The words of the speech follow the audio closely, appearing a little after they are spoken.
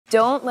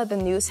Don't let the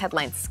news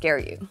headlines scare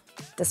you.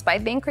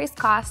 Despite the increased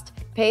cost,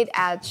 paid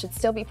ads should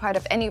still be part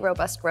of any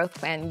robust growth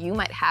plan you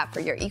might have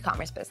for your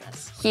e-commerce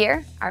business.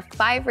 Here are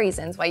 5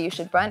 reasons why you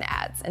should run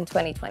ads in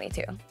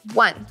 2022.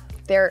 1.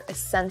 They're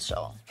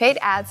essential. Paid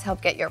ads help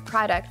get your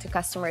product to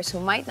customers who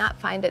might not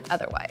find it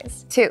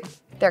otherwise. 2.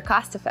 They're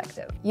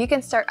cost-effective. You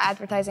can start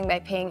advertising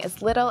by paying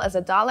as little as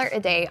 $1 a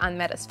day on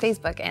Meta's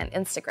Facebook and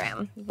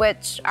Instagram,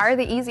 which are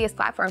the easiest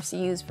platforms to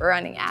use for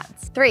running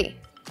ads. 3.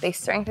 They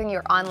strengthen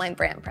your online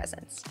brand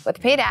presence. With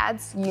paid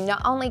ads, you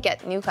not only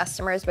get new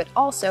customers, but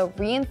also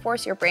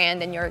reinforce your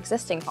brand in your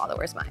existing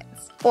followers'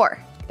 minds. 4.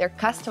 They're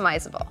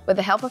customizable. With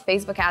the help of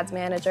Facebook Ads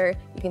Manager,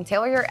 you can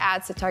tailor your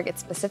ads to target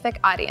specific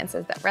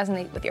audiences that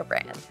resonate with your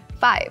brand.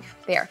 5.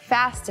 They are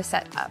fast to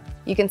set up.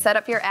 You can set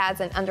up your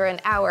ads in under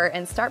an hour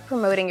and start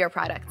promoting your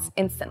products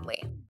instantly.